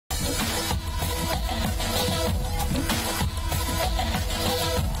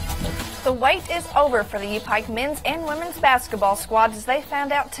The wait is over for the UPIKE men's and women's basketball squads as they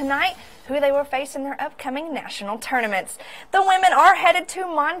found out tonight who they will face in their upcoming national tournaments. The women are headed to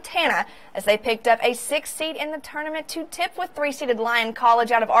Montana as they picked up a 6th seed in the tournament to tip with 3-seeded Lyon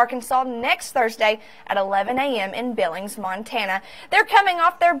College out of Arkansas next Thursday at 11 a.m. in Billings, Montana. They're coming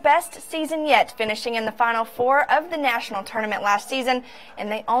off their best season yet, finishing in the Final Four of the national tournament last season,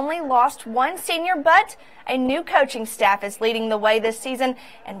 and they only lost one senior, but a new coaching staff is leading the way this season,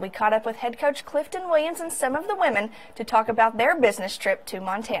 and we caught up with head coach Clifton Williams and some of the women to talk about their business trip to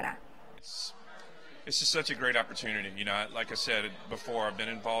Montana. It's just such a great opportunity. You know, like I said before, I've been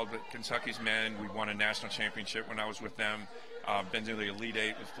involved with Kentucky's men. We won a national championship when I was with them. Been to the Elite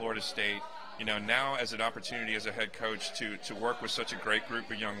Eight with Florida State. You know, now as an opportunity as a head coach to work with such a great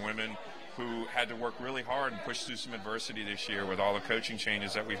group of young women who had to work really hard and push through some adversity this year with all the coaching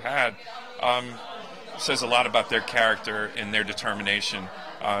changes that we've had, says a lot about their character and their determination.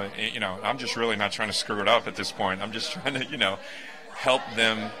 You know, I'm just really not trying to screw it up at this point. I'm just trying to, you know, help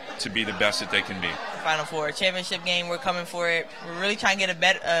them to be the best that they can be. Final Four championship game, we're coming for it. We're really trying to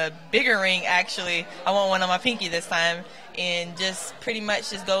get a bigger ring, actually. I want one on my pinky this time, and just pretty much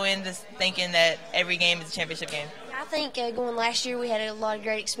just go in just thinking that every game is a championship game. I think going last year we had a lot of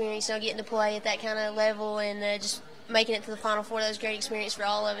great experience, getting to play at that kind of level and just making it to the Final Four. That was a great experience for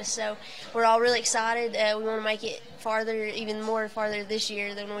all of us. So we're all really excited. We want to make it farther, even more farther this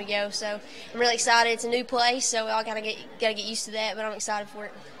year than when we go. So I'm really excited. It's a new place, so we all got to get used to that, but I'm excited for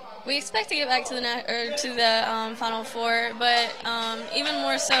it. We expect to get back to the Final Four, but even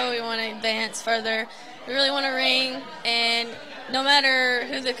more so, we want to advance further. We really want a ring, and no matter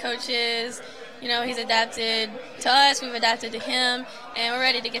who the coach is, you know, he's adapted to us, we've adapted to him, and we're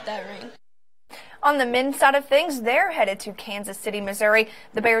ready to get that ring. On the men's side of things, they're headed to Kansas City, Missouri.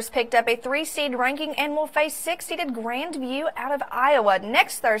 The Bears picked up a 3-seed ranking and will face 6-seeded Grandview out of Iowa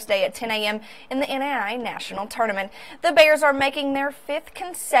next Thursday at 10 a.m. in the NAIA National Tournament. The Bears are making their 5th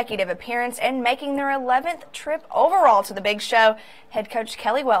consecutive appearance and making their 11th trip overall to the big show. Head coach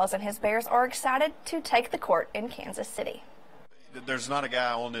Kelly Wells and his Bears are excited to take the court in Kansas City. There's not a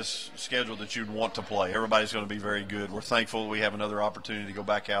guy on this schedule that you'd want to play. Everybody's going to be very good. We're thankful we have another opportunity to go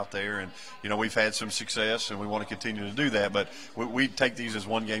back out there, and you know, we've had some success and we want to continue to do that, but we take these as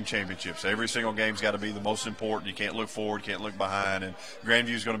one-game championships. Every single game's got to be the most important. You can't look forward, you can't look behind, and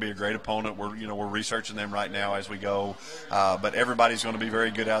Grandview's going to be a great opponent. We're researching them right now as we go, but everybody's going to be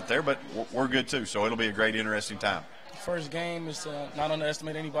very good out there, but we're good too, so it'll be a great, interesting time. First game is to not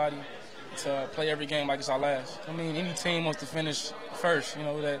underestimate anybody, to play every game like it's our last. I mean, any team wants to finish first. You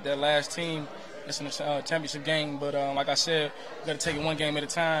know, that last team is in a championship game. But like I said, we got to take it one game at a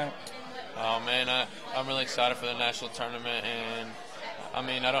time. Oh man, I'm really excited for the national tournament, and I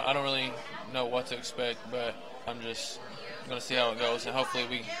mean, I don't really know what to expect, but I'm just going to see how it goes, and hopefully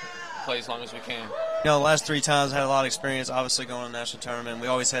we play as long as we can. You know, the last 3 times I had a lot of experience, obviously, going to the national tournament. We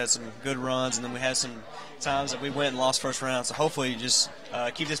always had some good runs, and then we had some times that we went and lost first round. So hopefully just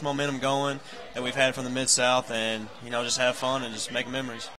keep this momentum going that we've had from the Mid-South and, you know, just have fun and just make memories.